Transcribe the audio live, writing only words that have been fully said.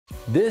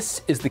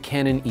This is the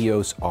Canon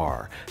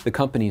EOS-R, the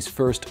company's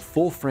first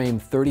full-frame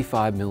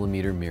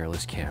 35mm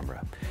mirrorless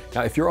camera.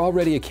 Now, if you're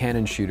already a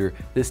Canon shooter,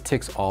 this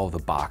ticks all the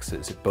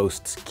boxes. It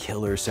boasts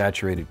killer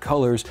saturated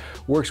colors,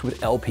 works with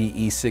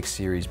LPE6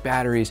 series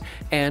batteries,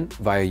 and,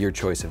 via your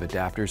choice of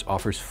adapters,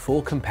 offers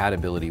full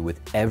compatibility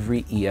with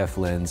every EF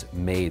lens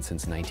made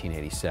since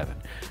 1987.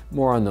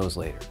 More on those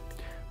later.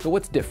 But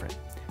what's different?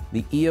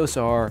 The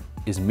EOS-R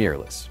is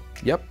mirrorless.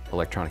 Yep,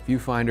 electronic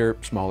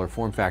viewfinder, smaller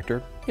form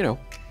factor,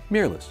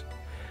 mirrorless.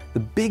 The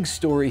big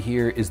story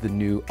here is the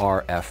new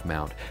RF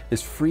mount.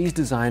 This frees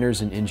designers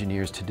and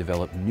engineers to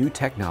develop new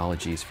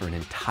technologies for an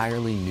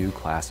entirely new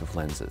class of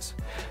lenses.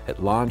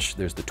 At launch,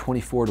 there's the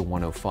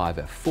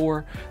 24-105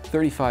 f4,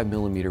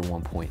 35mm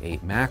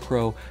 1.8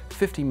 macro,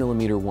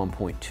 50mm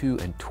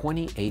 1.2, and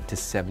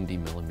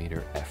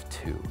 28-70mm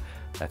f2.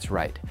 That's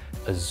right,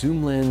 a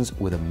zoom lens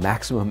with a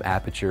maximum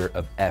aperture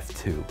of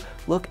f2.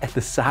 Look at the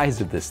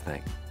size of this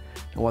thing.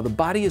 And while the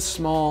body is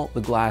small,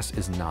 the glass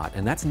is not,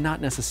 and that's not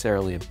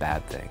necessarily a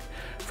bad thing.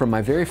 From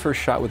my very first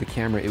shot with the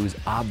camera, it was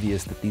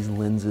obvious that these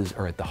lenses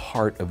are at the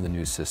heart of the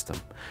new system.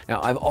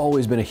 Now, I've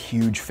always been a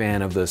huge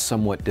fan of the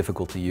somewhat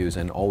difficult to use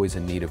and always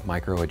in need of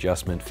micro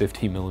adjustment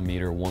 50mm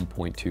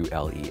 1.2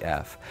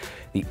 LEF.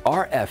 The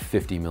RF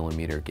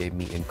 50mm gave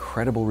me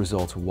incredible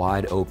results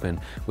wide open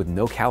with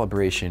no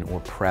calibration or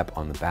prep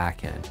on the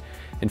back end.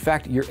 In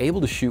fact, you're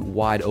able to shoot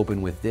wide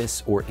open with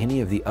this or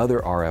any of the other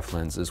RF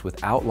lenses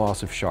without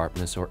loss of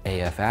sharpness or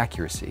AF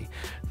accuracy.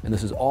 And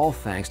this is all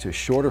thanks to a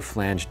shorter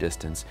flange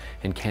distance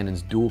and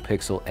Canon's dual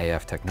pixel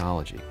AF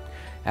technology.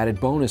 Added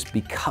bonus,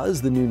 because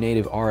the new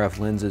native RF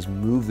lenses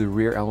move the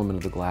rear element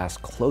of the glass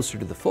closer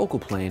to the focal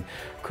plane,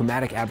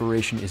 chromatic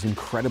aberration is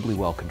incredibly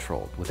well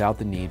controlled without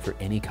the need for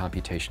any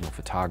computational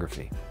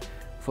photography.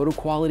 Photo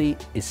quality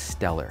is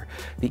stellar.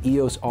 The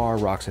EOS-R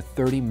rocks a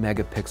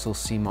 30-megapixel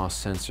CMOS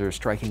sensor,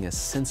 striking a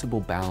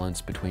sensible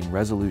balance between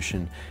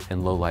resolution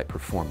and low-light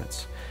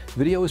performance.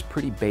 Video is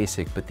pretty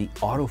basic, but the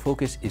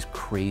autofocus is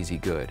crazy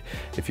good.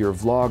 If you're a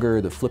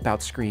vlogger, the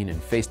flip-out screen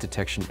and face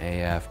detection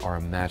AF are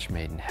a match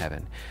made in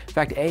heaven. In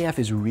fact, AF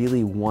is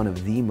really one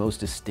of the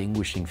most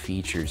distinguishing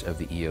features of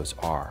the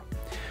EOS-R.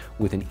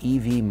 With an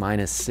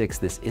EV-6,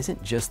 this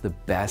isn't just the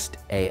best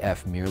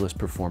AF mirrorless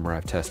performer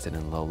I've tested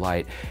in low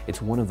light,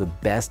 it's one of the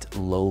best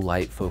low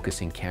light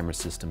focusing camera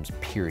systems,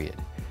 period.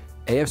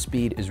 AF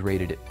speed is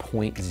rated at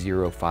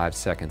 0.05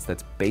 seconds.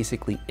 That's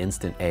basically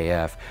instant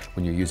AF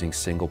when you're using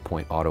single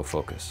point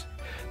autofocus.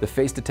 The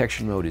face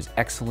detection mode is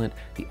excellent.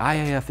 The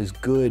IAF is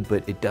good,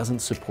 but it doesn't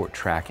support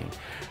tracking.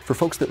 For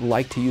folks that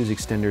like to use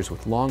extenders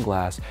with long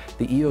glass,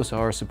 the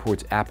EOS-R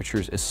supports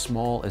apertures as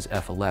small as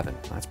f11.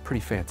 That's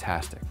pretty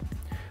fantastic.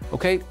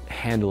 Okay,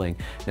 handling.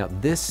 Now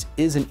this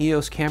is an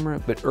EOS camera,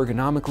 but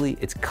ergonomically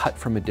it's cut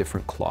from a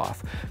different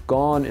cloth.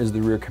 Gone is the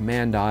rear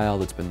command dial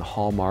that's been the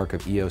hallmark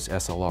of EOS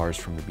SLRs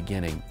from the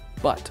beginning.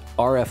 But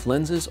RF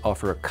lenses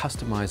offer a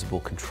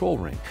customizable control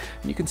ring.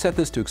 And you can set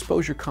this to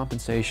exposure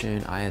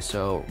compensation,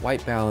 ISO, or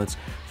white balance.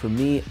 For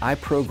me, I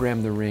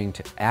program the ring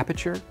to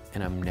aperture,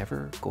 and I'm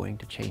never going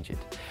to change it.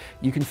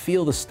 You can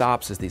feel the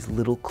stops as these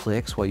little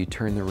clicks while you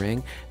turn the ring,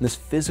 and this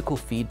physical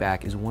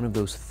feedback is one of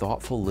those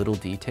thoughtful little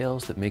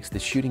details that makes the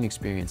shooting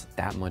experience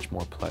that much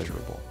more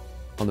pleasurable.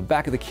 On the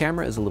back of the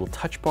camera is a little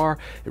touch bar.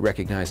 It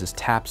recognizes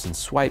taps and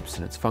swipes,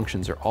 and its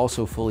functions are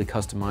also fully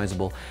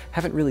customizable.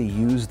 Haven't really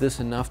used this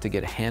enough to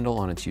get a handle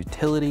on its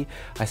utility.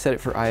 I set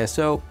it for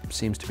ISO,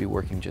 seems to be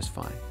working just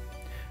fine.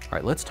 All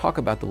right, let's talk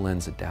about the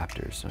lens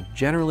adapters. So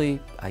generally,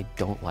 I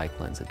don't like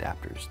lens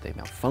adapters. They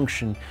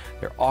malfunction,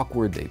 they're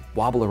awkward, they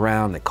wobble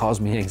around, they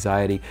cause me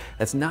anxiety.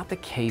 That's not the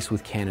case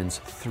with Canon's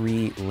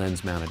 3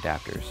 lens mount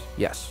adapters.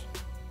 Yes,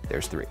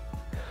 there's 3.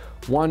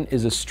 One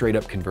is a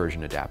straight-up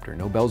conversion adapter.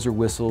 No bells or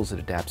whistles, it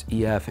adapts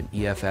EF and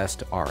EFS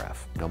to RF.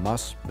 No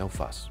muss, no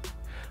fuss.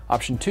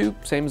 Option 2,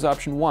 same as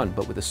option 1,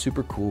 but with a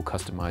super cool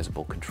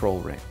customizable control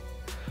ring.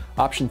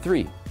 Option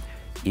 3,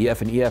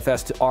 EF and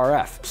EFS to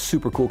RF,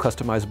 super cool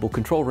customizable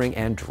control ring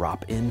and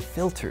drop-in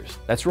filters.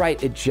 That's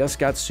right, it just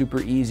got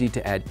super easy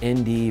to add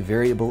ND,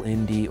 variable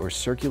ND, or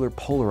circular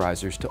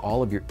polarizers to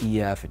all of your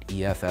EF and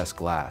EFS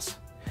glass.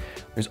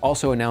 There's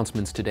also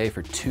announcements today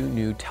for 2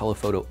 new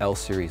telephoto L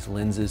series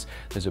lenses.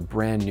 There's a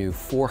brand new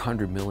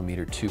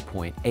 400mm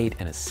 2.8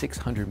 and a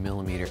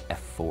 600mm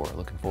f4.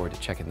 Looking forward to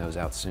checking those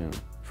out soon.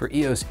 For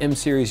EOS M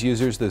series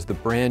users, there's the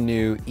brand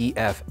new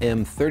EF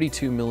M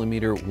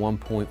 32mm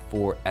 1.4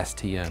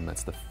 STM.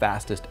 That's the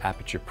fastest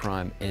aperture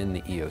prime in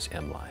the EOS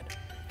M line.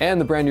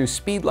 And the brand new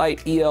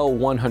Speedlight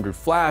EL100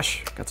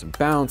 flash. Got some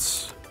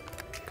bounce,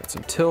 got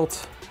some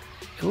tilt.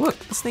 And look,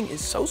 this thing is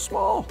so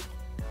small.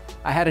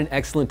 I had an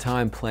excellent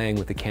time playing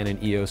with the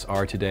Canon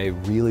EOS-R today,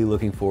 really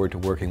looking forward to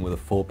working with a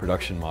full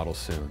production model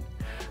soon.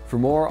 For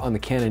more on the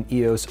Canon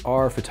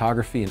EOS-R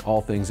photography and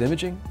all things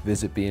imaging,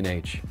 visit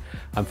B&H.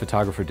 I'm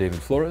photographer David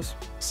Flores.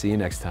 See you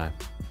next time.